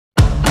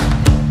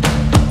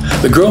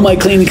The Grow My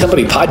Cleaning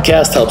Company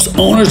podcast helps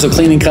owners of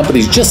cleaning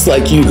companies just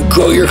like you to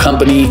grow your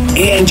company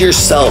and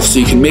yourself so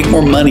you can make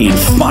more money and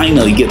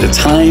finally get the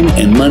time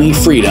and money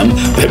freedom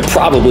that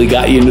probably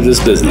got you into this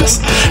business.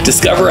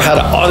 Discover how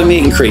to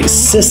automate and create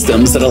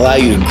systems that allow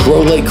you to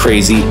grow like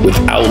crazy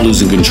without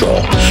losing control.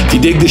 If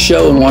you dig the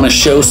show and want to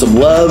show some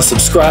love,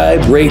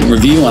 subscribe, rate, and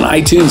review on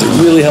iTunes.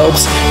 It really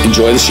helps.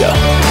 Enjoy the show.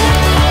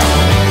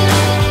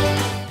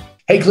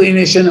 Hey, Clean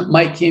Nation,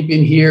 Mike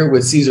Campion here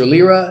with Cesar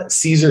Lira.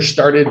 Cesar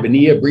started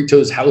Vania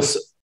Brito's house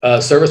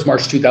service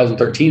March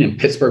 2013 in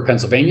Pittsburgh,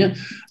 Pennsylvania.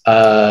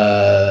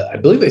 I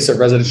believe they serve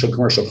residential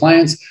commercial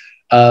clients.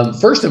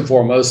 First and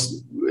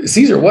foremost,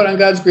 Cesar, what on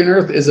God's green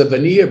earth is a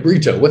Vania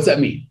Brito? What's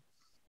that mean?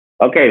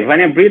 Okay,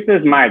 Vania Brito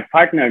is my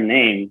partner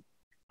name.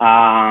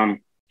 Let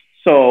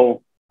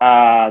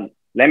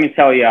me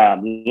tell you a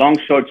long,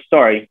 short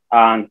story.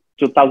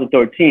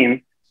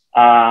 2013,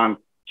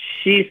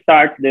 she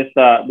started this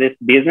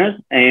business,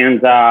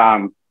 and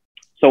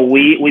so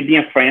we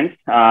being friends.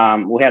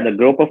 We had a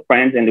group of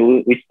friends,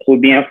 and we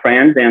being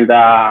friends, and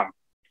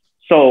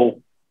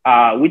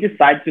we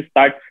decided to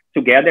start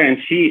together.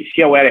 And she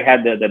already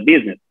had the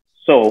business.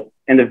 So,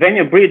 and the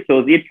Vania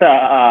Britos,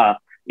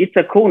 it's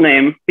a cool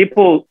name.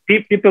 People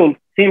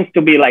seems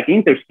to be like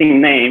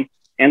interesting name,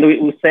 and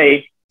we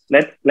say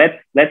let's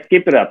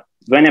keep it up,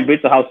 Vania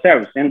Brito House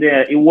Service, and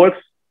it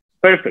works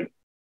perfect.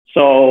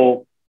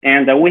 So.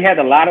 And we had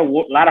a lot of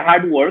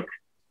hard work,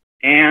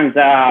 and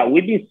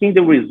we've been seeing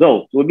the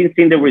results. Right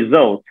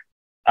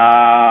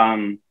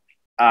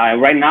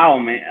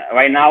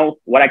now,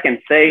 what I can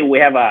say, we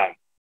have a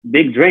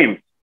big dream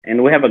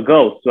and we have a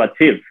goal to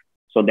achieve.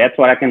 So that's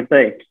what I can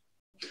say.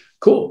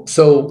 Cool.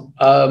 So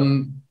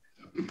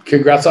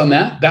congrats on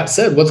that. That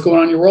said, what's going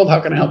on in your world?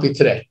 How can I help you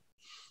today?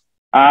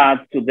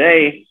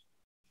 Today,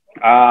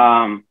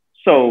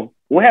 so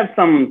we have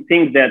some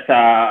things that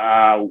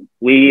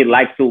we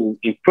like to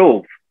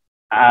improve.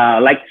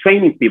 Like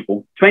training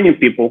people,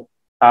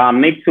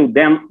 make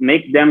them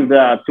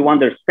to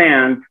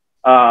understand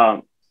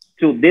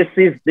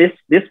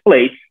this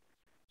place.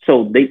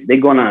 So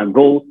they're gonna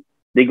go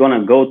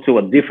to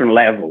a different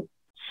level.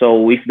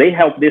 So if they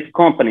help this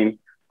company,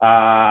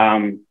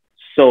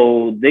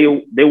 so they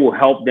will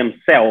help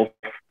themselves.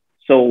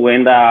 So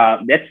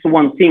that's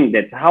one thing,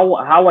 that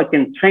how I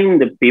can train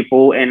the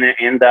people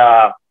and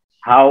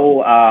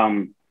how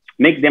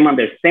make them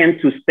understand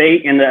to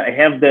stay and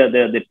have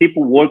the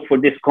people work for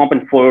this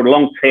company for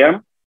long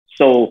term.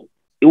 So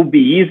it will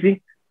be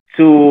easy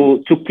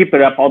to keep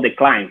it up all the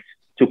clients,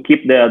 to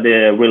keep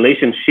the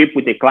relationship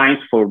with the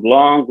clients for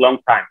long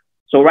time.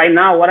 So right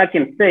now, what I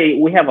can say,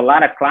 we have a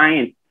lot of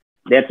clients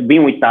that's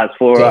been with us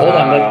for.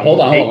 So hold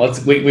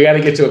on. We got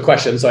to get to a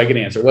question so I can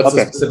answer. What's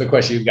the specific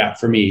question you've got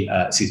for me,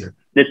 Cesar?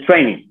 The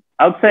training.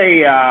 I would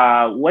say,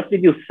 what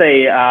did you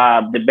say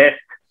the best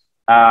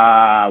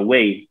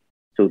way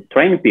to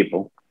train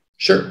people?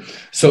 Sure.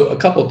 So a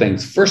couple of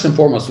things. First and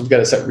foremost, we've got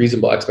to set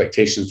reasonable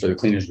expectations for the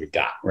cleaners we've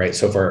got, right?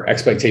 So if our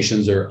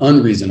expectations are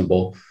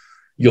unreasonable,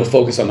 you'll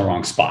focus on the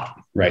wrong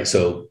spot, right?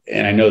 So,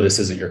 and I know this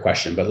isn't your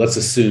question, but let's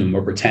assume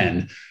or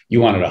pretend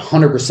you wanted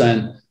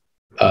 100%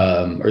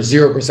 or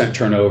 0%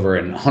 turnover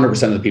and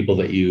 100% of the people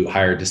that you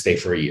hired to stay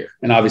for a year.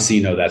 And obviously,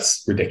 you know,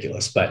 that's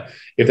ridiculous. But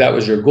if that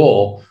was your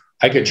goal,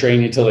 I could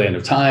train you till the end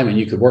of time, and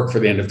you could work for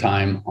the end of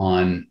time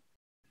on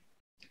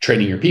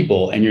training your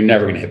people, and you're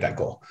never going to hit that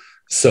goal.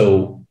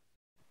 So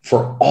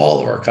for all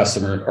of our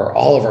customers or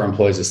all of our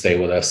employees to stay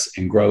with us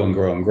and grow and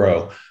grow and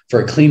grow, for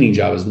a cleaning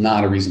job is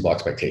not a reasonable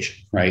expectation,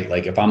 right?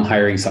 Like if I'm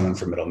hiring someone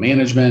for middle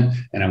management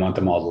and I want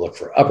them all to look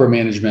for upper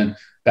management,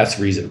 that's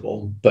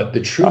reasonable. But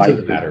the truth of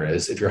the matter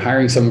is, if you're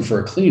hiring someone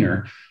for a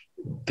cleaner,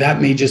 that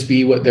may just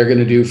be what they're going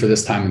to do for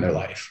this time in their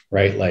life,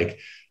 right? Like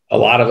a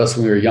lot of us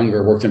when we were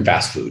younger worked in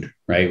fast food,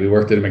 right? We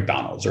worked at a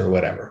McDonald's or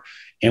whatever.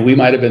 And we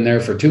might've been there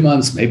for 2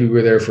 months. Maybe we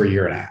were there for a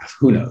year and a half,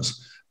 who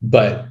knows?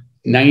 But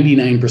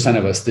 99%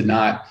 of us did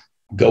not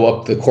go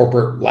up the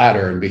corporate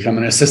ladder and become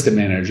an assistant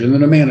manager and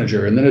then a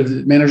manager and then a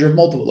manager of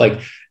multiple. Like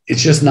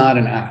it's just not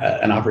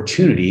an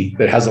opportunity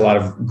that has a lot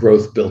of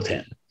growth built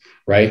in,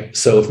 right?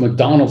 So if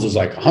McDonald's was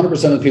like 100%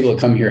 of the people that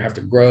come here have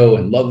to grow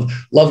and love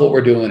what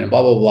we're doing and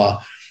blah, blah,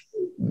 blah.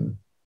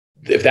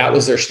 If that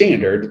was their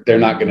standard, they're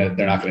not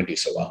gonna do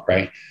so well,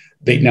 right?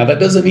 Now that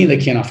doesn't mean they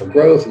can't offer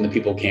growth and the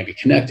people can't be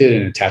connected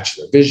and attached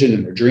to their vision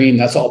and their dream.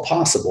 That's all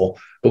possible,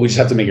 but we just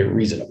have to make it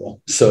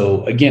reasonable.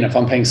 So again, if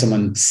I'm paying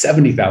someone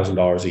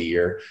 $70,000 a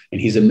year and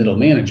he's in middle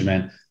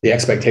management, the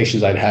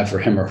expectations I'd have for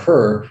him or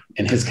her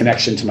and his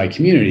connection to my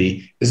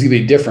community is going to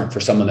be different for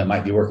someone that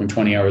might be working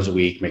 20 hours a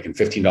week, making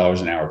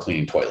 $15 an hour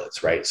cleaning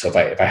toilets, right? So if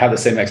I have the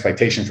same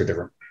expectation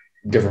for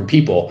different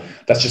people,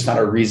 that's just not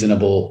a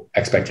reasonable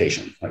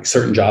expectation. Like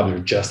certain jobs are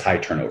just high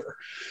turnover.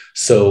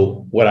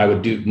 So what I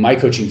would do, my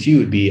coaching to you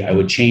would be, I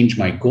would change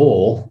my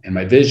goal and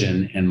my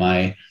vision and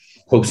my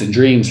hopes and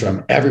dreams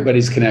from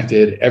everybody's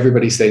connected,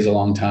 everybody stays a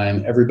long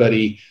time,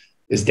 everybody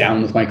is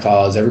down with my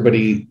cause,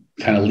 everybody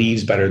kind of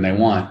leaves better than they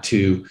want,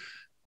 to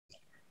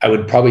I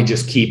would probably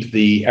just keep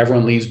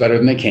everyone leaves better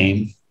than they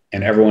came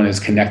and everyone is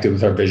connected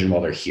with our vision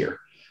while they're here.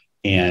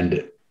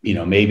 And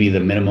maybe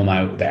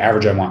the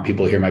average I want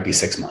people here might be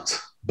 6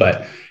 months.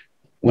 But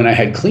when I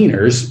had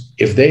cleaners,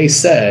 if they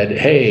said,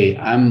 hey,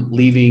 I'm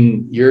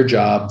leaving your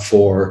job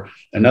for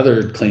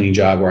another cleaning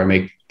job where I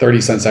make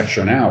 30 cents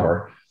extra an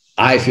hour,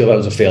 I feel that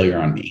was a failure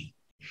on me.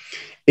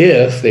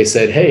 If they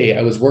said, hey,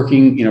 I was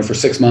working, for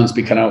 6 months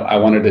because I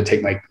wanted to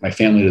take my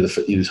family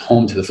to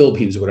home to the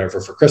Philippines or whatever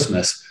for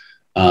Christmas.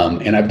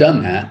 And I've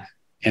done that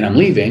and I'm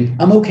leaving,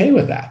 I'm okay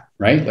with that.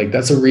 Right? Like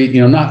that's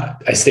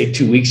I stayed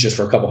 2 weeks just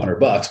for a couple $100,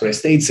 but I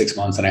stayed 6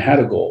 months and I had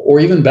a goal. Or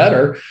even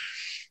better,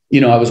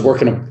 I was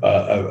working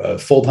a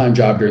full-time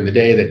job during the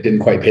day that didn't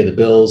quite pay the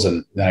bills.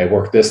 And then I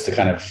worked this to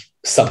kind of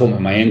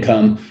supplement my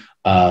income.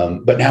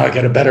 But now I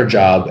got a better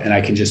job and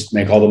I can just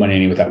make all the money I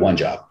need with that one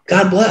job.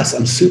 God bless.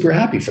 I'm super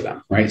happy for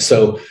them. Right.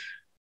 So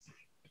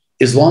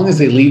as long as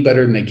they leave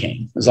better than they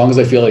came, as long as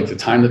I feel like the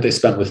time that they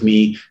spent with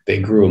me, they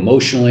grew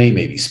emotionally,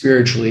 maybe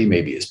spiritually,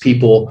 maybe as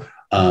people,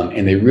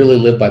 and they really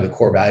live by the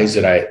core values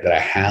that I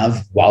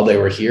have while they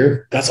were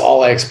here. That's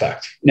all I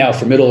expect. Now,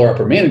 for middle or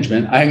upper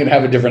management, I'm going to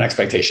have a different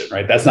expectation,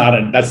 right? That's not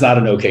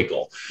an okay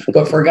goal.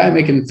 But for a guy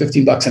making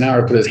 $15 an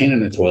hour to put his hand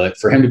in the toilet,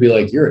 for him to be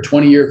like, you're a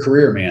 20-year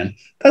career, man,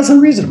 that's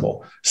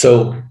unreasonable.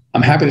 So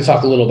I'm happy to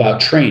talk a little about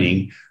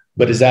training,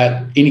 but is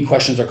that any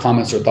questions or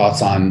comments or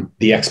thoughts on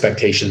the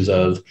expectations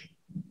of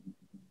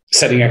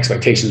setting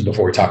expectations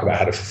before we talk about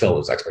how to fulfill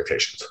those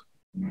expectations?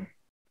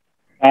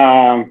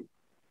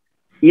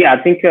 Yeah,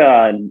 I think,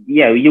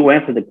 you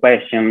answered the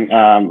question.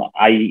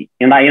 I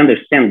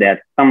understand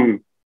that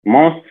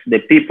most the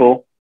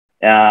people,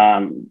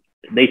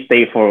 they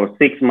stay for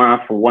 6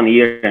 months, for 1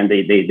 year, and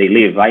they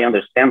leave. I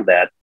understand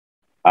that.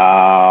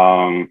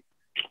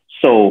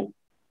 So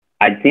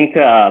I think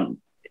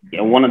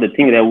one of the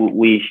things that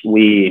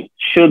we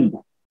should,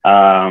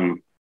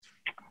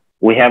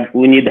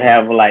 we need to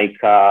have like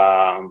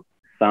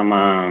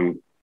some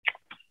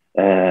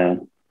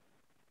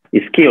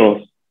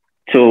skills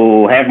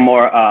to have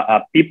more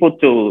people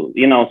to,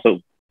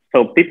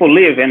 so people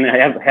live and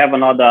have a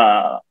lot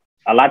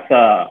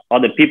of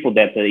other people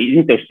that are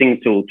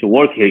interesting to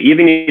work here,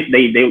 even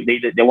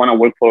if they want to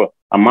work for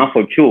a month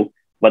or two,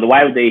 but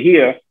while they're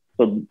here,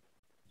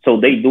 so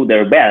they do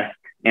their best.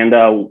 And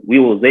we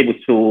was able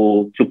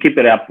to keep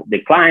it up, the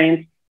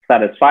client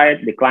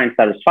satisfied.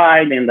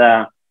 And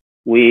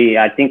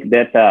I think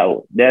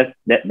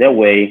that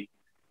way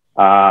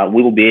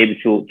we will be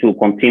able to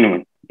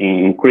continue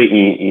in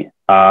creating,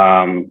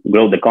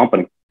 grow the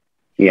company.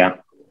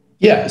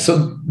 Yeah.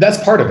 So that's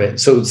part of it.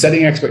 So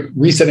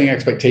resetting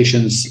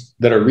expectations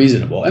that are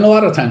reasonable. And a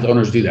lot of times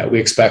owners do that. We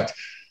expect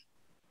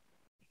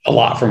a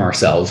lot from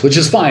ourselves, which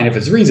is fine if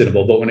it's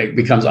reasonable, but when it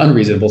becomes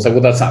unreasonable, it's like,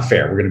 well, that's not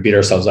fair. We're going to beat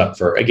ourselves up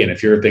for, again,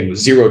 if your thing was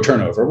 0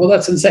 turnover, well,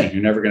 that's insane.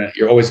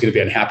 You're always going to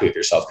be unhappy with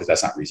yourself because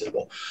that's not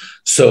reasonable.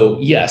 So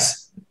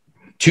yes,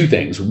 2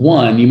 things.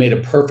 One, you made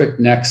a perfect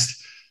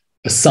next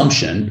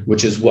assumption,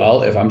 which is,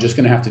 well, if I'm just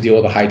going to have to deal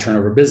with a high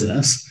turnover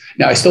business,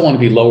 now I still want to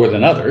be lower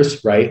than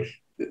others, right?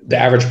 The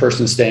average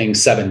person staying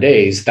 7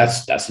 days,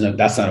 that's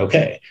not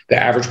okay. The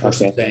average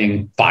person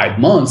staying 5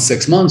 months,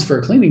 6 months for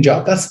a cleaning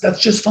job, that's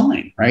just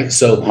fine, right?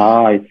 So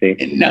I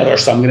see. Now, are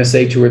some going to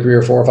stay 2 or 3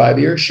 or 4 or 5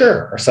 years?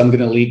 Sure. Are some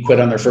going to quit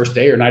on their first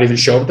day or not even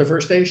show up their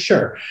first day?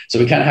 Sure. So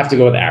we kind of have to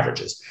go with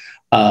averages.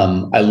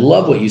 I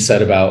love what you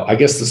said about, I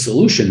guess the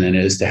solution then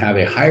is to have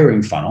a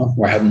hiring funnel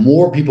where I have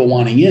more people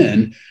wanting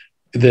in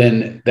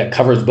then that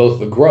covers both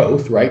the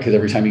growth, right? Because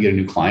every time you get a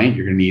new client,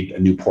 you're going to need a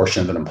new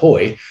portion of an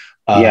employee.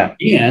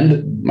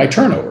 And my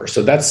turnover.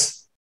 So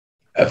that's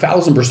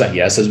 1,000%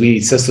 yes, as we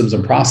need systems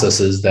and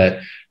processes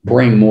that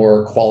bring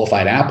more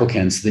qualified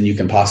applicants than you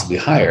can possibly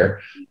hire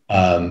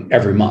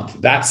every month.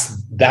 That's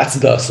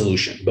the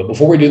solution. But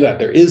before we do that,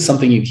 there is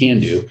something you can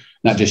do,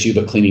 not just you,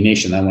 but Cleaning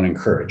Nation, that I want to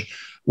encourage.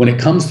 When it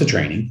comes to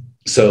training,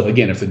 so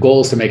again, if the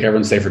goal is to make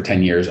everyone stay for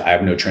 10 years, I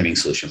have no training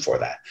solution for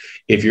that.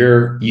 If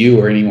you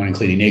or anyone in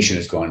Cleaning Nation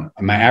is going,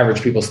 my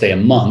average people stay a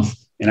month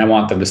and I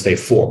want them to stay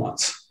 4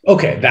 months.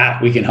 Okay,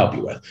 that we can help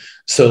you with.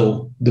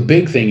 So the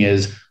big thing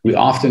is we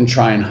often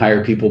try and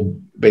hire people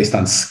based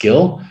on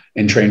skill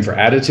and train for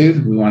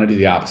attitude. We want to do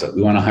the opposite.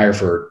 We want to hire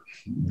for,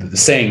 the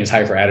saying is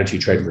hire for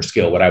attitude, train for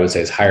skill. What I would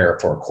say is hire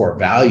for a core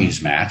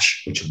values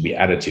match, which would be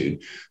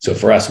attitude. So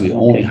for us, we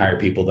only hire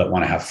people that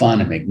want to have fun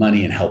and make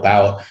money and help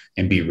out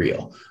and be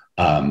real.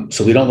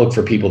 So we don't look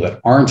for people that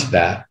aren't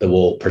that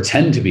will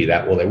pretend to be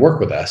that while they work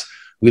with us.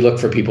 We look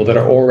for people that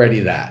are already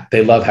that.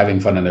 They love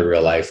having fun in their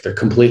real life. They're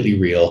completely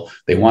real.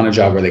 They want a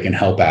job where they can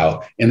help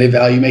out and they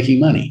value making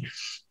money.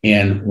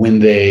 And when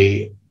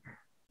they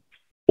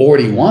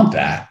already want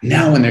that,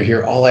 now when they're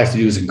here, all I have to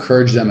do is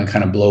encourage them and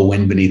kind of blow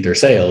wind beneath their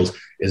sails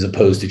as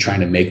opposed to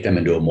trying to make them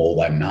into a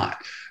mold I'm not.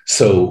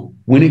 So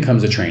when it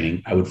comes to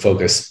training, I would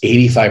focus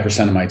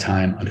 85% of my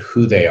time on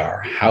who they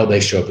are, how they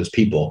show up as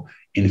people,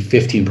 and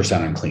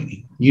 15% on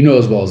cleaning. You know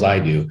as well as I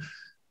do,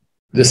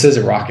 this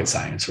isn't rocket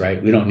science,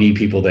 right? We don't need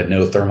people that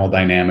know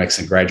thermodynamics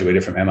and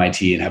graduated from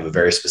MIT and have a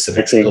very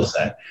specific skill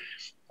set.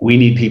 We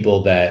need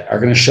people that are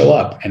going to show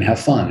up and have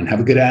fun and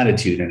have a good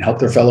attitude and help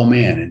their fellow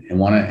man and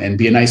want to and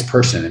be a nice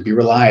person and be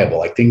reliable,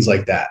 like things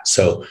like that.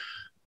 So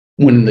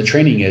when the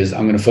training is,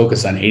 I'm going to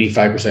focus on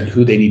 85%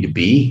 who they need to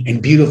be.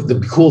 And beautiful, the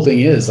cool thing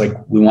is, like,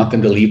 we want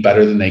them to leave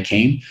better than they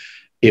came.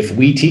 If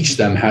we teach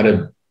them how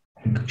to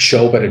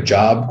show up at a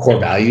job, core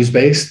values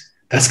based,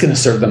 that's going to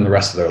serve them the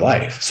rest of their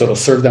life. So it'll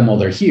serve them while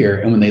they're here.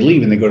 And when they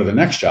leave and they go to the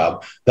next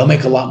job, they'll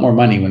make a lot more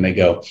money when they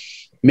go,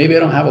 maybe I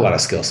don't have a lot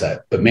of skill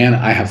set, but man,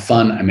 I have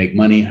fun. I make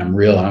money. I'm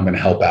real, and I'm going to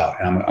help out.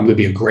 And I'm going to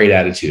be a great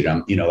attitude.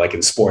 I'm, like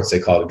in sports, they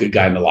call it a good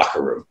guy in the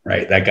locker room,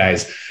 right? That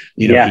guy's,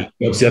 he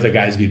helps the other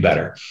guys be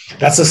better.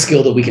 That's a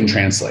skill that we can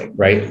translate,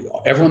 right?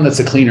 Everyone that's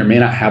a cleaner may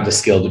not have the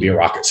skill to be a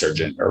rocket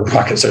surgeon or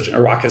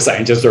a rocket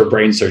scientist or a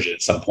brain surgeon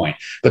at some point,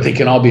 but they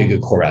can all be a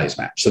good core values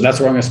match. So that's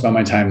where I'm going to spend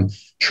my time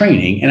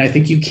training. And I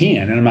think you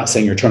can, and I'm not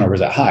saying your turnover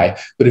is that high,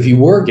 but if you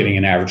were getting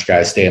an average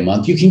guy stay a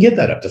month, you can get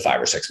that up to 5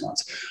 or 6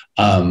 months.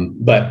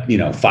 But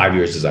 5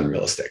 years is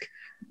unrealistic.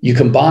 You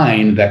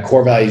combine that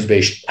core values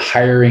based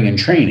hiring and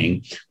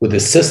training with a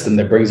system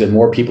that brings in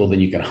more people than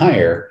you can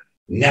hire.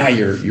 Now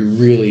you're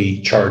really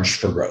charged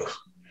for growth.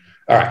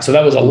 All right. So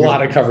that was a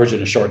lot of coverage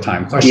in a short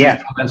time.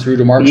 Questions, comments,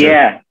 remarks?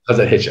 Yeah. How does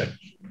that hit you?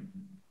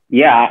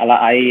 Yeah,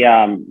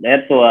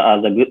 that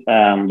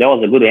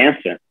was a good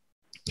answer.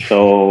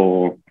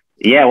 So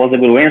yeah, it was a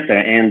good answer.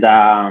 And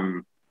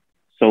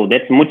so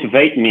that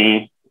motivates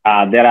me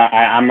that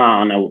I'm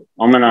on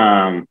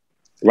a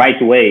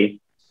right way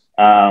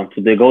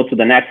to go to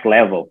the next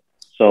level.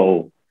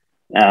 So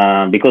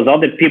because all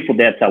the people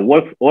that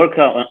work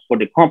for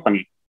the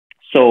company,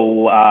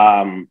 so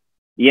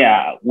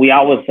we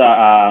always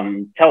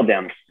tell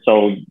them.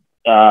 So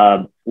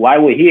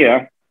while we're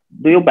here,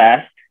 do your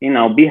best,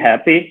 be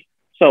happy.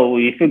 So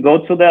if you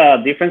go to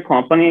the different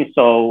company,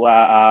 so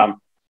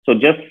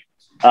just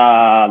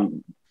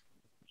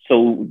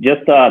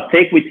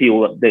take with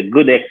you the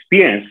good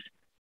experience,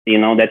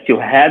 that you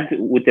had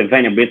with the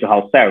Vania Brito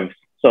house service.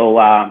 So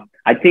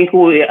I think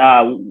we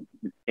are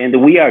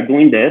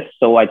doing this.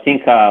 So I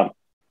think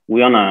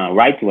we're on a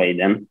right way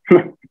then.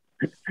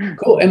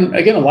 Cool. And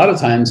again, a lot of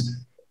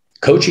times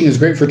coaching is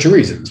great for two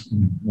reasons.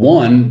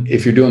 One,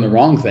 if you're doing the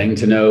wrong thing,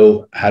 to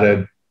know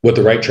what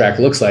the right track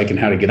looks like and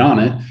how to get on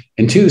it.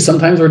 And two,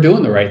 sometimes we're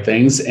doing the right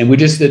things and we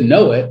just didn't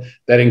know it.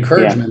 That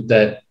encouragement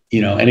that,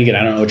 and again,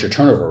 I don't know what your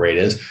turnover rate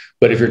is,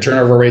 but if your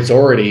turnover rate's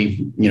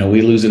already,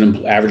 we lose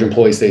an average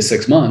employee stays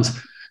 6 months,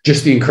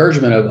 just the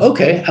encouragement of,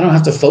 okay, I don't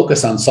have to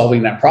focus on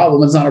solving that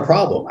problem. It's not a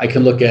problem. I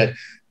can look at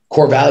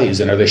core values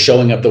and are they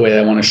showing up the way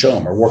I want to show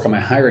them, or work on my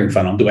hiring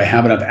funnel. Do I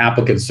have enough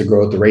applicants to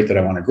grow at the rate that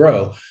I want to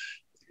grow?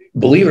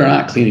 Believe it or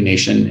not, Cleaning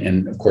Nation,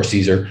 and of course,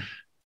 Cesar,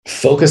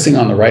 focusing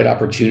on the right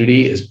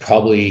opportunity is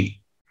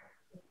probably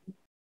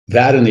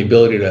that, and the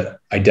ability to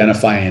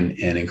identify and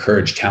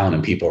encourage talent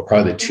in people are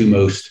probably the two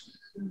most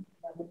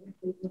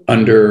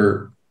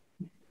under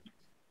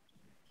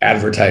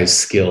advertised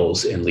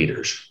skills in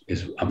leaders.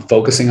 Is I'm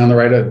focusing on the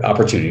right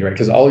opportunity, right?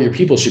 Because all of your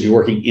people should be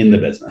working in the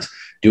business,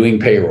 doing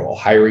payroll,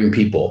 hiring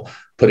people,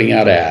 putting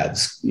out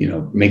ads,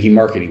 making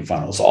marketing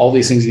funnels. All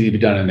these things that need to be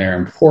done, and they're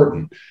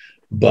important.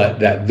 But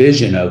that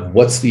vision of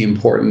what's the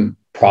important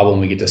problem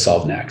we get to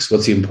solve next?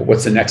 What's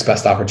the next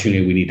best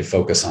opportunity we need to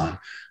focus on?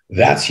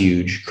 That's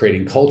huge.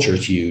 Creating culture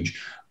is huge.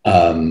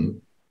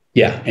 And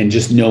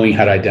just knowing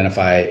how to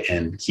identify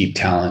and keep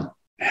talent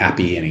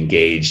happy and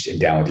engaged and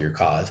down with your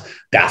cause.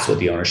 That's what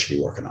the owner should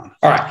be working on.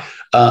 All right.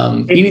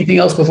 Anything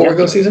else before we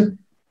go, Cesar?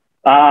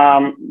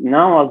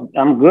 No,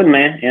 I'm good,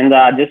 man. And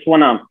I just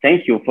want to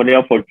thank you for the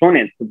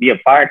opportunity to be a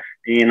part,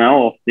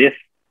 of this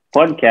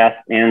podcast.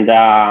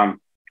 And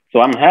so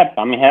I'm happy,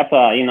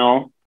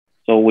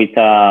 so with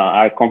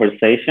our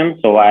conversation.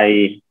 So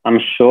I'm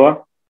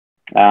sure,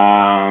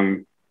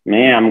 I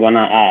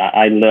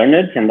learned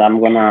it, and I'm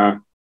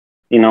gonna,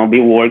 be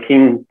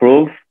working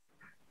proof.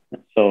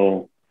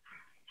 So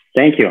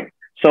thank you.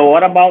 So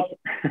what about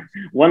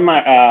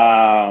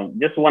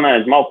just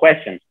one small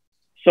question.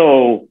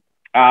 So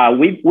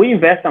we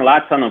invest a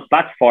lot on a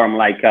platform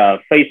like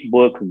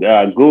Facebook,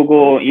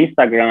 Google,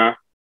 Instagram,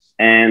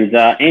 and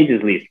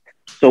Angie's List.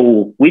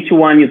 So which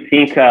one you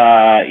think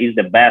is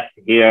the best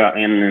here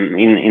in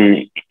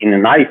the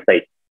United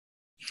States?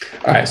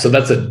 All right, so I'm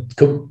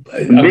going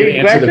to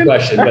answer the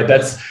question, but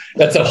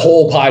that's a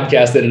whole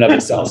podcast in and of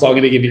itself. So I'm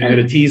going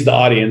to tease the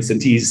audience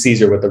and tease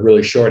Cesar with a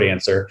really short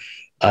answer.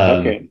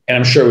 Okay. And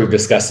I'm sure we've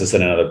discussed this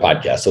in another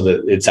podcast, so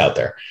that it's out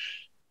there.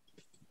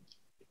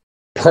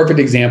 Perfect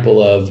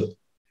example of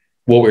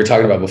what we were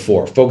talking about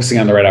before, focusing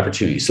on the right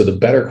opportunity. So the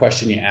better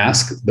question you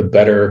ask, the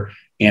better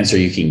answer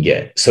you can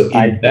get. So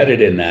embedded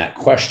in that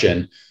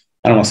question,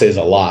 I don't want to say is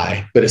a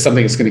lie, but it's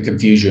something that's going to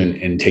confuse you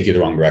and take you the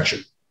wrong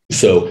direction.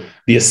 So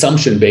the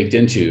assumption baked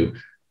into,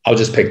 I'll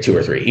just pick 2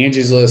 or 3,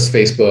 Angie's List,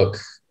 Facebook,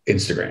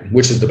 Instagram,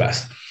 which is the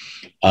best.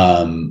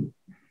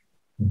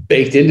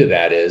 Baked into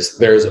that is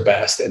there's a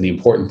best. And the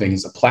important thing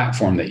is the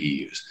platform that you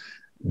use.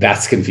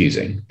 That's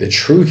confusing. The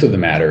truth of the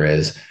matter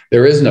is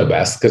there is no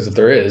best, because if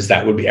there is,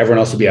 everyone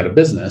else would be out of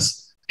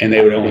business and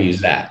they would only use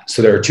that.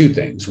 So there are 2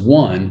 things.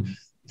 One,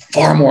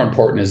 far more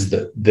important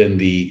than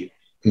the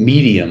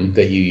medium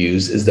that you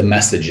use is the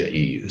message that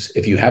you use.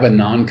 If you have a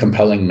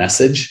non-compelling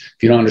message,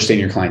 if you don't understand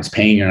your client's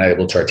pain, you're not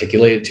able to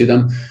articulate it to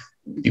them,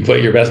 you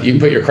can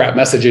put your crap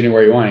message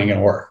anywhere you want, it ain't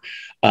gonna work.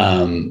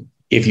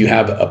 If you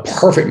have a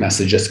perfect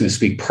message that's going to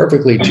speak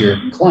perfectly to your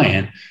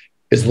client,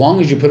 as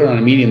long as you put it on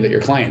a medium that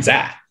your client's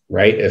at,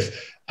 right?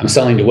 If I'm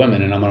selling to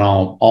women and I'm an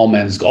all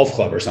men's golf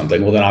club or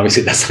something, well, then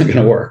obviously that's not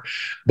going to work.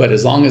 But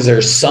as long as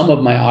there's some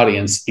of my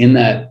audience in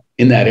that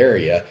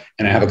area,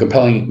 and I have a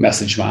compelling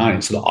message to my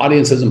audience. So the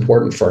audience is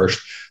important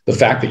first. The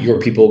fact that your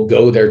people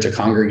go there to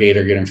congregate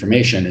or get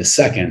information is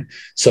second.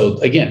 So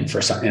again, for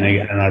some, and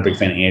I'm not a big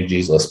fan of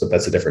Angie's List, but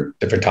that's a different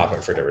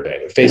topic for a different day.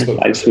 But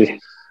Facebook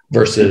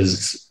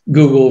versus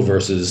Google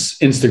versus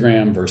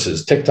Instagram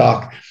versus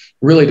TikTok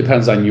really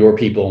depends on your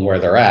people and where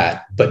they're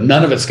at, but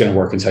none of it's going to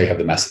work until you have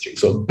the messaging.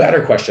 So a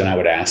better question I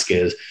would ask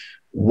is,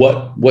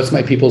 what's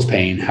my people's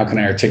pain? How can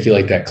I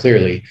articulate that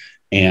clearly?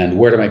 And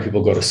where do my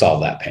people go to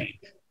solve that pain?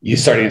 You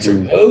start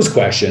answering those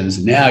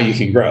questions, now you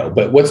can grow.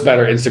 But what's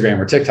better, Instagram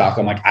or TikTok?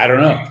 I'm like, I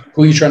don't know.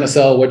 Who are you trying to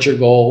sell? What's your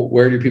goal?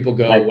 Where do people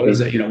go? What is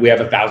it? We have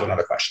 1,000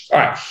 other questions. All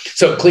right.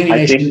 So Cleaning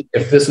Nation,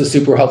 if this was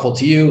super helpful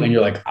to you and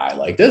you're like, I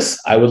like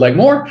this, I would like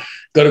more,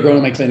 go to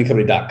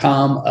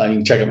growingmycleaningcompany.com. You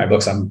can check out my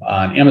books on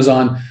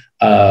Amazon.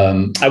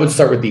 I would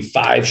start with the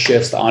 5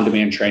 shifts, the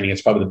on-demand training.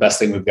 It's probably the best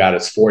thing we've got.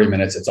 It's 40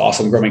 minutes. It's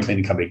awesome.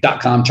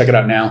 growingmycleaningcompany.com. Check it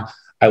out now.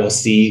 I will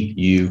see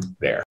you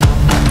there.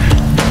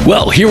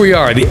 Well, here we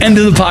are, the end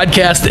of the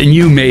podcast, and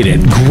you made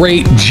it.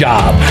 Great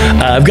job.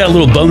 I've got a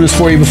little bonus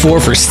for you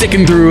for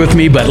sticking through with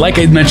me, but like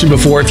I mentioned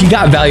before, if you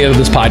got value out of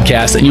this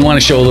podcast and you want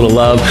to show a little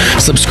love,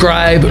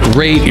 subscribe,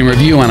 rate, and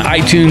review on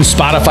iTunes,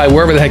 Spotify,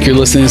 wherever the heck you're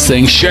listening to this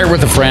thing. Share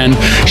with a friend,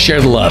 share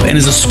the love. And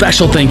as a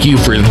special thank you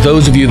for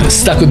those of you that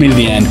stuck with me to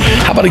the end,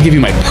 how about I give you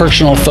my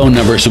personal phone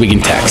number so we can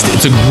text?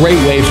 It's a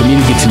great way for me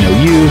to get to know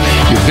you,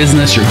 your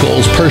business, your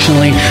goals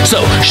personally.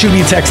 So shoot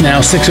me a text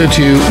now,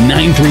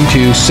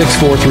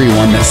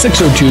 602-932-6431.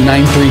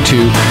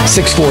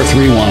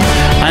 602-932-6431.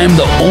 I am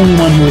the only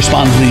one who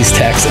responds to these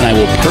texts, and I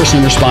will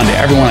personally respond to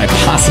everyone I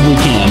possibly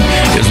can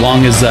as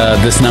long as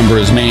this number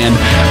is manned.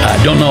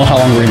 Don't know how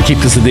long we're going to keep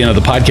this at the end of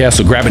the podcast,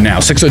 so grab it now.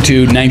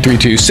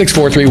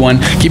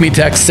 602-932-6431. Give me a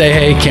text, say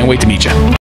hey, can't wait to meet you.